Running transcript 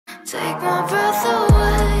Take my breath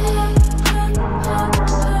away.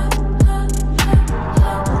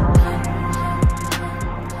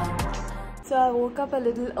 So I woke up a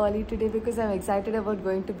little early today because I'm excited about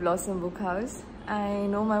going to Blossom Book House. I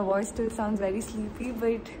know my voice still sounds very sleepy,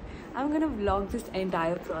 but I'm gonna vlog this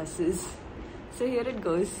entire process. So here it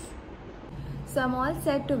goes. So I'm all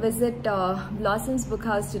set to visit Blossom's Book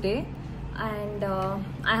House today, and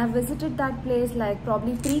I have visited that place like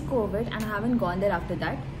probably pre-COVID and I haven't gone there after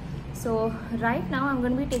that. So right now I'm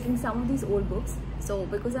going to be taking some of these old books. So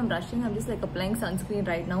because I'm rushing, I'm just like applying sunscreen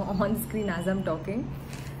right now on screen as I'm talking.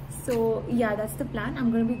 So yeah, that's the plan.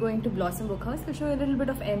 I'm going to be going to Blossom Book House. I'll show you a little bit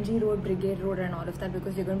of MG Road, Brigade Road and all of that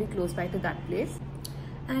because you're going to be close by to that place.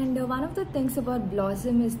 And one of the things about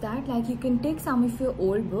Blossom is that like you can take some of your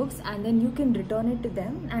old books and then you can return it to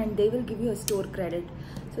them and they will give you a store credit.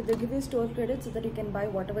 So they'll give you a store credit so that you can buy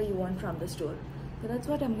whatever you want from the store. So that's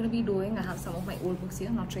what I'm going to be doing. I have some of my old books here.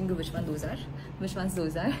 I'm not showing you which ones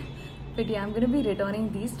those are. But yeah, I'm going to be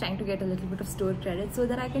returning these, trying to get a little bit of store credit so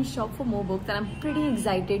that I can shop for more books, and I'm pretty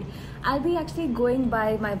excited. I'll be actually going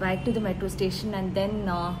by my bike to the metro station and then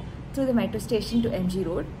through the metro station to MG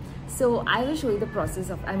Road. So I will show you the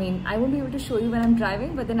process of, I won't be able to show you when I'm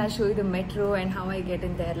driving, but then I'll show you the metro and how I get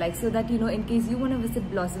in there, like so that you know, in case you want to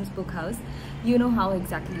visit Blossom's Book House, you know how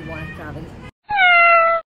exactly you want to travel.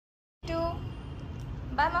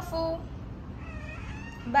 Bye, Mafu.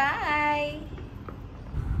 Bye.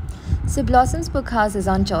 So Blossom's Book House is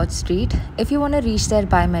on Church Street. If you want to reach there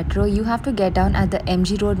by metro, you have to get down at the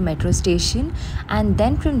MG Road metro station, and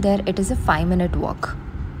then from there it is a 5-minute walk.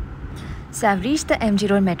 So I've reached the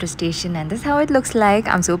MG Road metro station and this is how it looks like.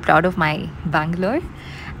 I'm so proud of my Bangalore,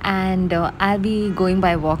 and I'll be going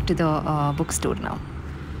by walk to the bookstore now.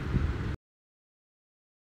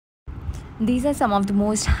 These are some of the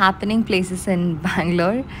most happening places in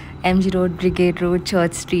Bangalore: MG Road, Brigade Road,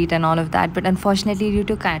 Church Street and all of that. But unfortunately, due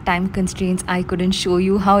to time constraints, I couldn't show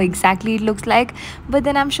you how exactly it looks like. But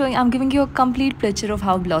then I'm giving you a complete picture of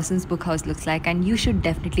how Blossom's Book House looks like, and you should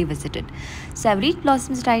definitely visit it. So I've reached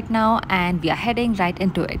Blossom's right now and we are heading right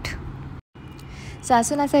into it. So as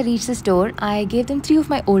soon as I reached the store, I gave them 3 of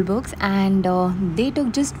my old books, and they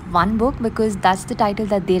took just 1 book because that's the title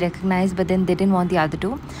that they recognized, but then they didn't want the other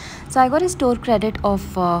 2. So I got a store credit of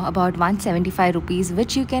about 175 rupees,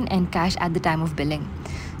 which you can encash at the time of billing.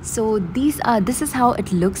 So this is how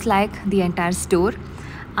it looks like, the entire store.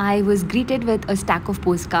 I was greeted with a stack of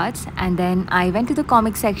postcards, and then I went to the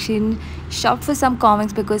comic section, shopped for some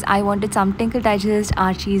comics because I wanted some Tinker Digest,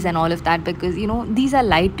 Archies and all of that, because you know these are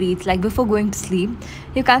light reads. Like before going to sleep,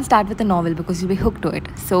 you can't start with a novel because you'll be hooked to it.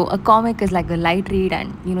 So a comic is like a light read,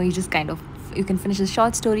 and you know you just you can finish a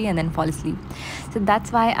short story and then fall asleep. So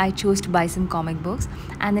that's why I chose to buy some comic books.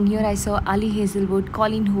 And then here I saw Ali Hazelwood,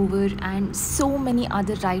 Colleen Hoover and so many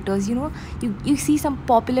other writers. You know, you see some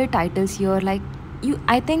popular titles here, like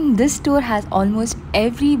I think this store has almost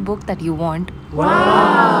every book that you want.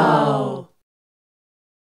 Wow!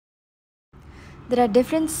 There are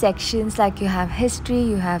different sections, like you have history,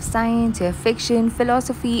 you have science, you have fiction,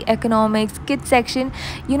 philosophy, economics, kids section.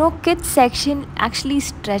 You know, kids section actually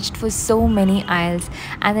stretched for so many aisles.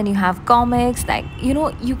 And then you have comics, like, you know,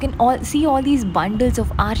 you can see all these bundles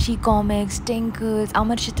of Archie comics, Tinkers,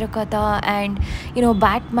 Amar Chitrakatha and, you know,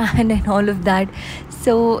 Batman and all of that.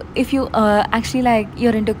 So if you actually like,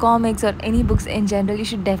 you're into comics or any books in general, you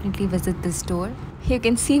should definitely visit this store. You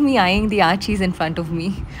can see me eyeing the Archies in front of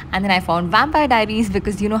me. And then I found Vampire Diaries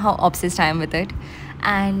because you know how obsessed I am with it.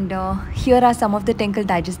 And here are some of the Tinker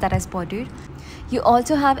Digest that I spotted. You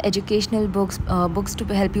also have educational books, books to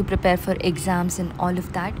help you prepare for exams and all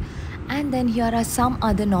of that. And then here are some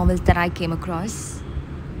other novels that I came across.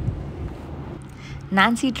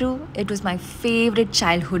 Nancy Drew, it was my favorite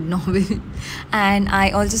childhood novel. And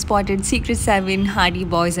I also spotted Secret 7, Hardy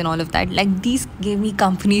Boys and all of that. Like these gave me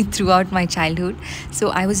company throughout my childhood.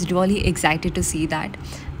 So I was really excited to see that.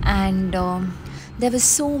 And there were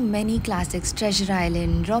so many classics: Treasure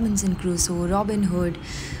Island, Robinson Crusoe, Robin Hood,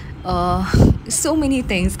 so many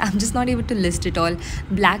things. I'm just not able to list it all.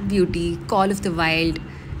 Black Beauty, Call of the Wild.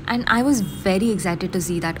 And I was very excited to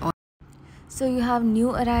see that all. So you have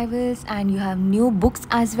new arrivals and you have new books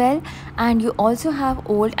as well, and you also have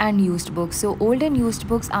old and used books. So old and used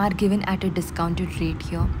books are given at a discounted rate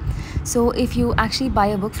here. So if you actually buy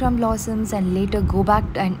a book from Blossoms and later go back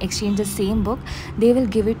and exchange the same book, they will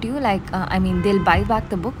give it to you like they'll buy back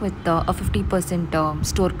the book with a 50%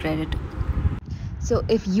 store credit. So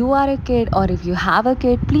if you are a kid or if you have a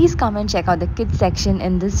kid, please come and check out the kids section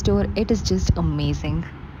in this store. It is just amazing.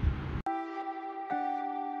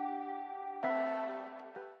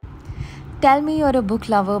 tell me you're a book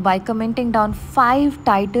lover by commenting down 5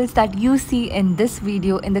 titles that you see in this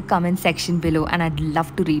video in the comment section below, and I'd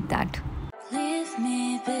love to read that. Leave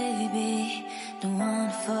me, baby, don't wanna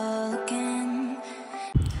fall again.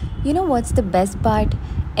 You know what's the best part?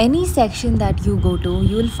 Any section that you go to,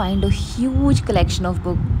 you will find a huge collection of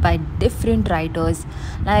books by different writers.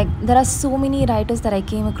 Like, there are so many writers that I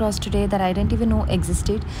came across today that I didn't even know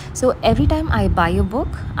existed. So every time I buy a book,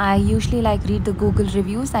 I usually like read the Google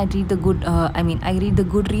reviews. I read the I read the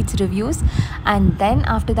Goodreads reviews, and then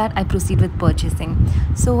after that I proceed with purchasing.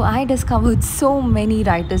 So I discovered so many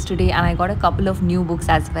writers today, and I got a couple of new books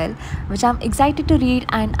as well, which I'm excited to read,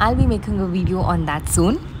 and I'll be making a video on that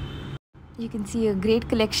soon. You can see a great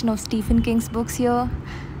collection of Stephen King's books here,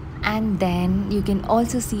 and then you can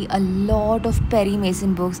also see a lot of Perry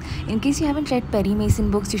Mason books. In case you haven't read Perry Mason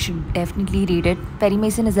books, you should definitely read it. Perry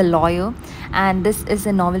Mason is a lawyer, and this is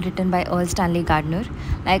a novel written by Earl Stanley Gardner.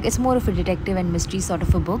 Like, it's more of a detective and mystery sort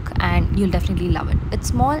of a book, and you'll definitely love it. It's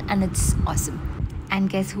small and it's awesome. And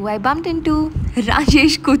guess who I bumped into?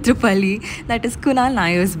 Rajesh Kutrapalli. That is Kunal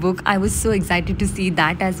Nayar's book. I was so excited to see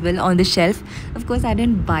that as well on the shelf. Of course, I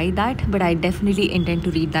didn't buy that, but I definitely intend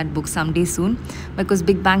to read that book someday soon, because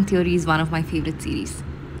Big Bang Theory is one of my favorite series.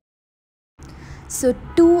 So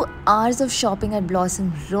 2 hours of shopping at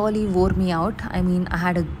Blossom really wore me out. I mean, I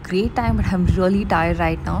had a great time, but I'm really tired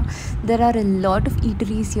right now. There are a lot of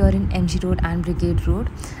eateries here in MG Road and Brigade Road.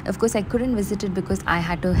 Of course, I couldn't visit it because I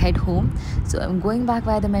had to head home. So I'm going back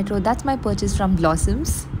via the metro. That's my purchase from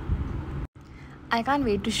Blossoms. I can't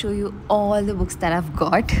wait to show you all the books that I've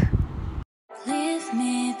got. Leave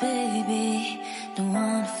me, baby, don't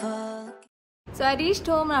wanna fall. So I reached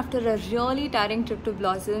home after a really tiring trip to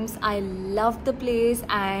Blossoms. I loved the place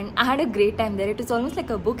and I had a great time there. It was almost like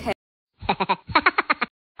a book heaven.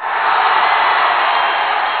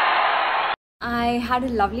 I had a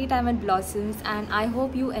lovely time at Blossoms, and I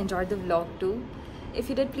hope you enjoyed the vlog too. If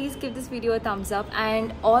you did, please give this video a thumbs up,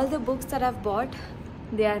 and all the books that I've bought,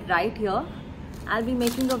 they are right here. I'll be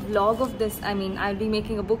making a vlog of this. I'll be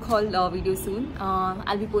making a book haul video soon.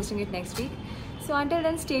 I'll be posting it next week. So until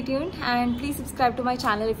then, stay tuned, and please subscribe to my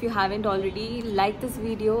channel if you haven't already. Like this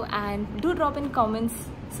video and do drop in comments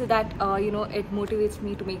so that it motivates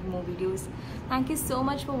me to make more videos. Thank you so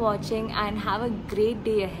much for watching, and have a great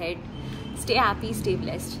day ahead. Stay happy, stay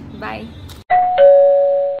blessed. Bye.